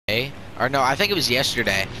Or no, I think it was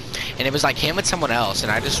yesterday. And it was like him and someone else,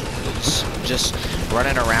 and I just was just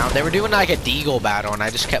running around. They were doing like a deagle battle, and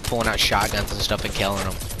I just kept pulling out shotguns and stuff and killing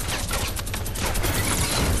them.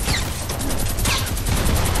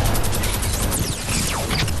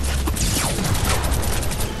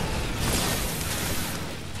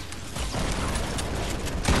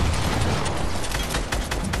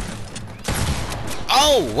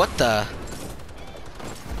 Oh, what the?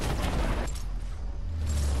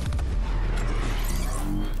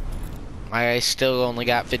 I still only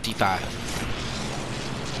got 55.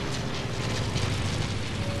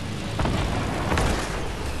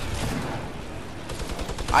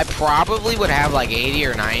 I probably would have like 80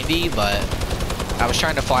 or 90, but I was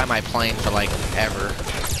trying to fly my plane for like ever.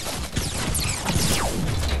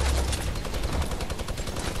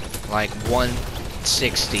 Like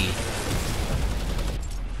 160.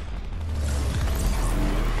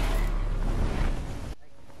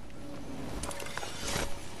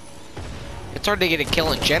 It's hard to get a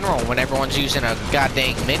kill in general when everyone's using a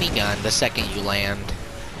goddamn minigun the second you land.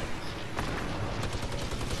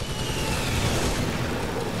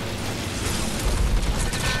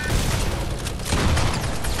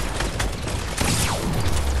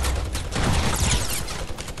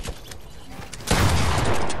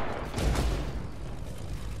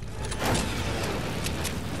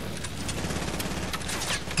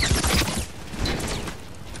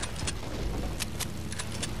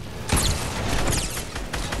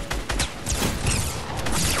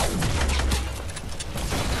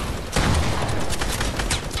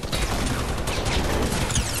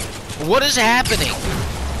 What is happening?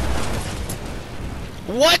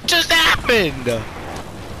 What just happened?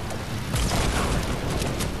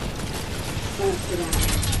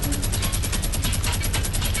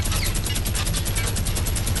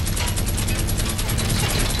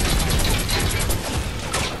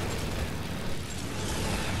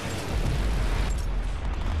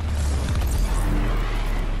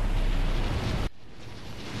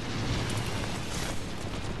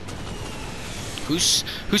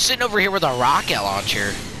 Who's sitting over here with a rocket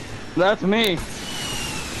launcher? That's me.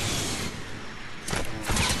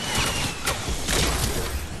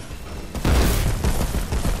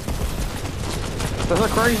 There's a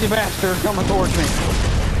crazy bastard coming towards me.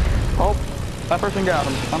 Oh, that person got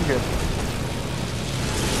him. I'm good.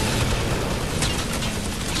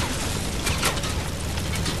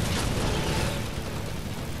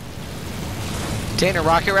 Tanner,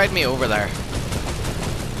 rocket ride me over there.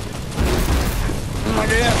 Oh my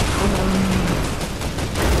god.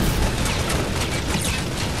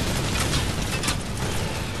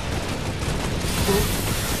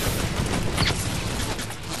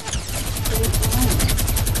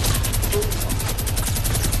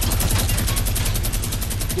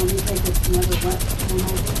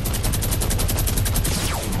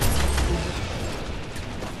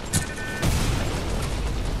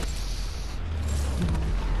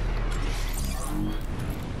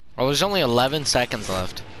 Well, there's only 11 seconds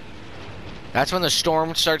left. That's when the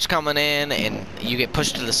storm starts coming in and you get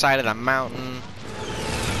pushed to the side of the mountain.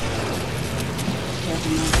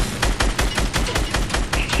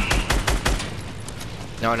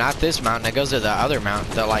 No, not this mountain. It goes to the other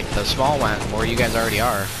mountain, the small mountain where you guys already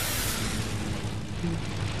are.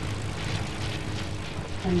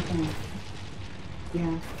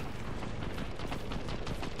 Yeah.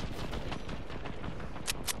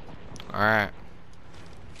 Alright.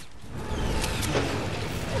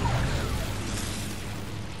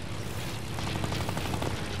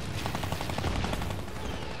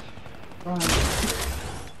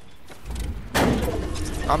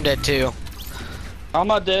 I'm dead too. I'm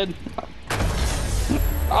not dead.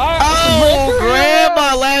 Oh,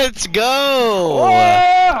 Grandma, let's go!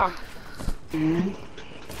 Oh!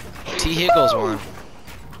 T. Higgles won.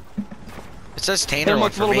 It says Tanner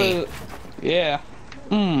won for me. Yeah.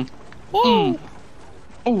 Woo!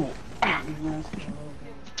 Ooh.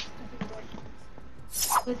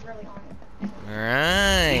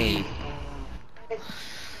 Alright.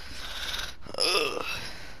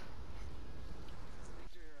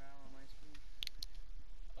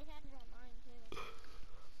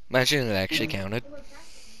 Imagine it actually counted.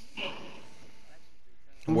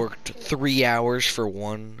 Worked 3 hours for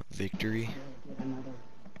one victory.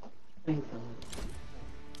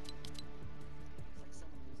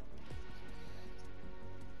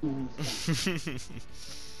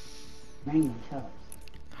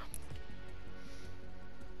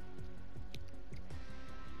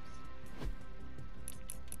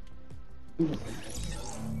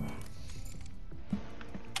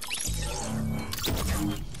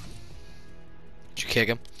 Did you kick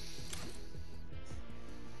him?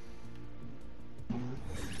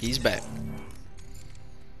 He's back.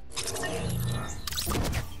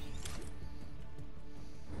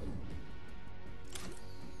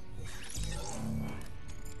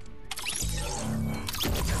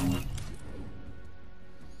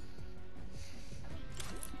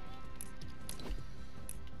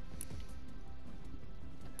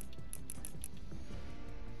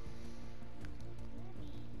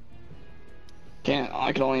 Can't.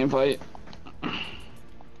 I can only invite.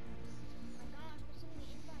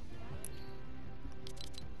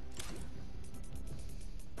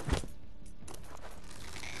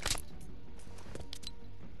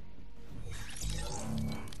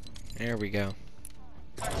 There we go.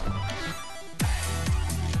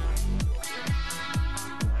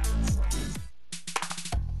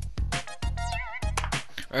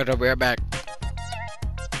 Alright, I'll be right back.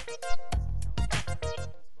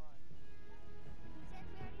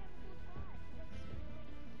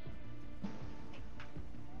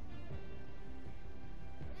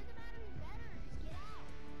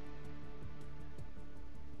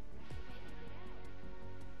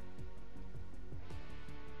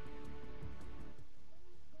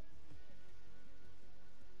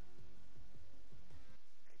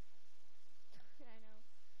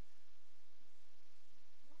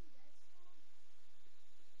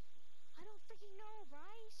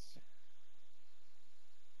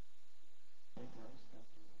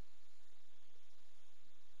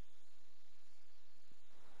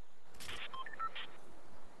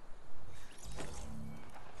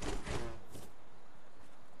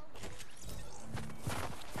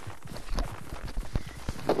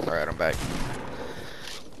 Alright, I'm back.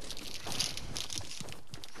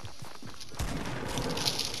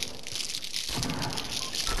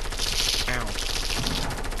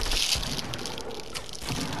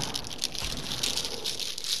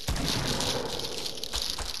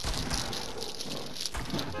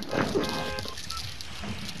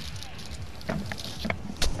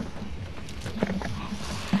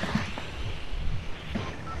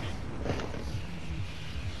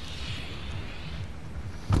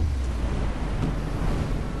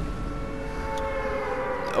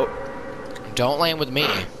 Don't land with me.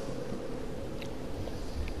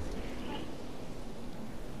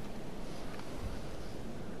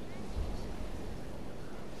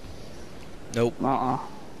 Nope.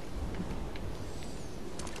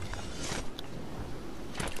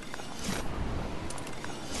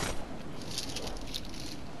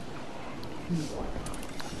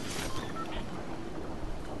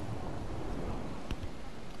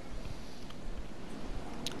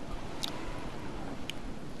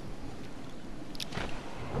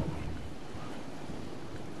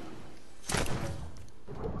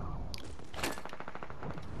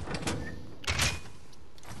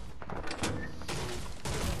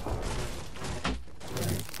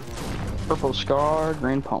 Purple scar,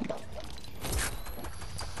 green pump.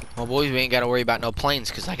 Well, boys, we ain't gotta worry about no planes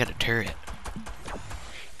because I got a turret.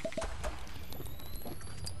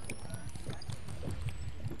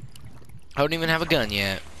 I don't even have a gun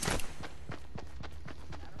yet.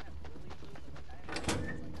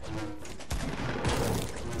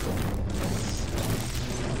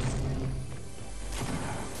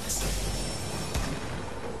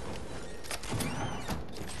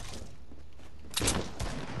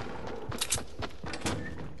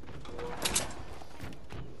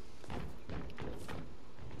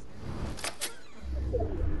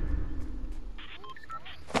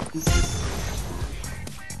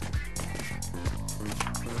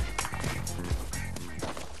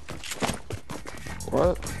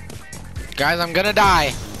 What? Guys, I'm gonna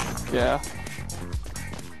die. Yeah.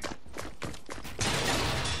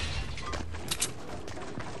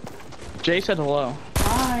 Jay said hello.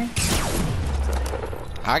 Hi.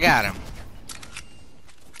 I got him.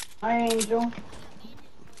 Hi, Angel.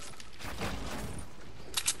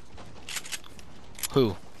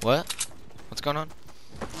 Who? What? What's going on?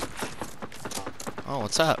 Oh,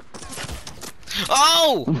 what's up?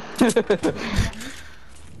 Oh!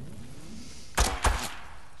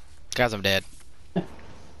 Guys, I'm dead.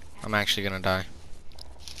 I'm actually gonna die.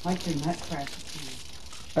 Like your nutcracker.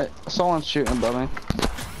 Hey, someone's shooting above me.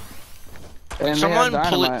 And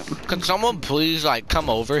Can someone please like come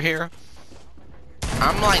over here?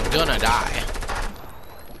 I'm like gonna die.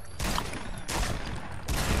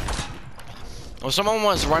 Well, someone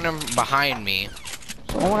was running behind me.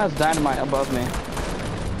 Someone has dynamite above me.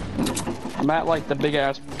 I'm at like the big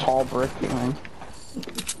ass tall brick thing.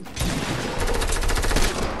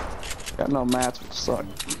 Got no mats, which suck.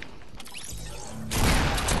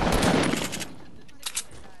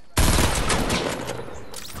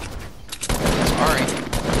 Alright.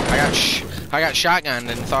 I got shotgunned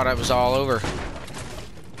and thought I was all over.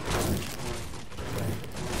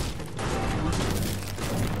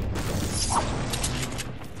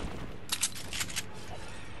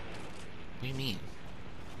 What do you mean?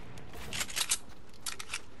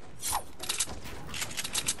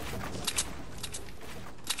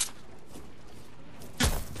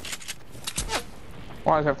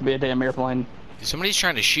 Why does it have to be a damn airplane? Somebody's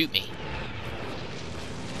trying to shoot me.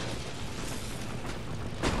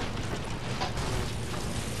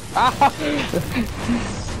 Ah!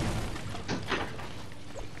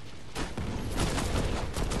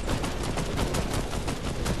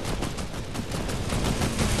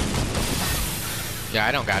 Yeah,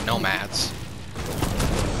 I don't got no mats.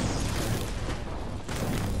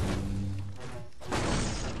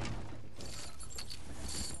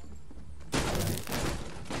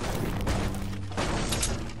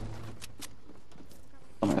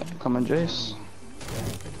 Come on, Jace.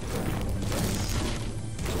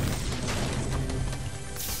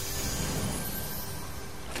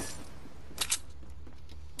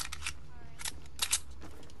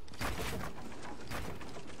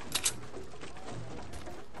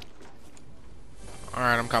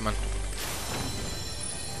 Alright, I'm coming.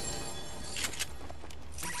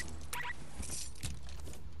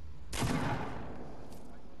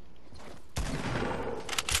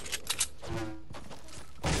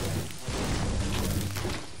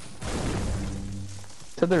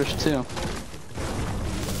 So there's two.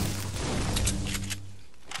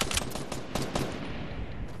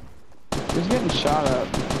 He's getting shot at.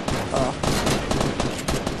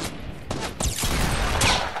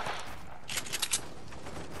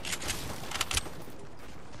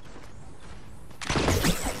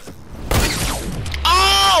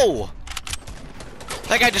 Oh!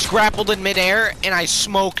 That guy just grappled in midair and I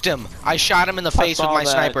smoked him. I shot him in the face with my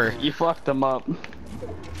sniper. You fucked him up.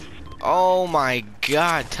 Oh my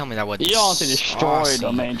god, tell me that wasn't You also destroyed saucy.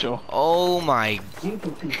 him, Angel. Oh my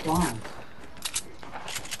Angel can fly.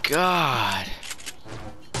 god.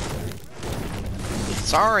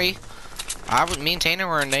 Sorry. Me and Tanner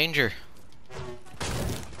were in danger.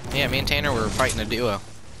 Yeah, me and Tanner were fighting a duo.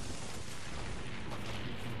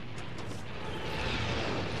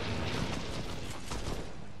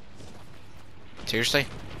 Seriously?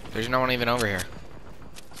 There's no one even over here.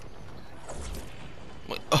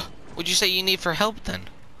 What'd you say you need for help then?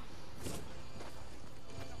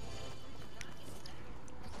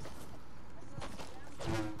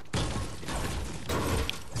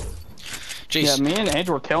 Jeez. Yeah, me and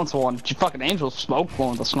Angel were killing someone. Fucking Angel smoked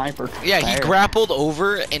one with a sniper. Yeah, he There. grappled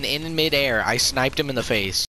over and in midair, I sniped him in the face.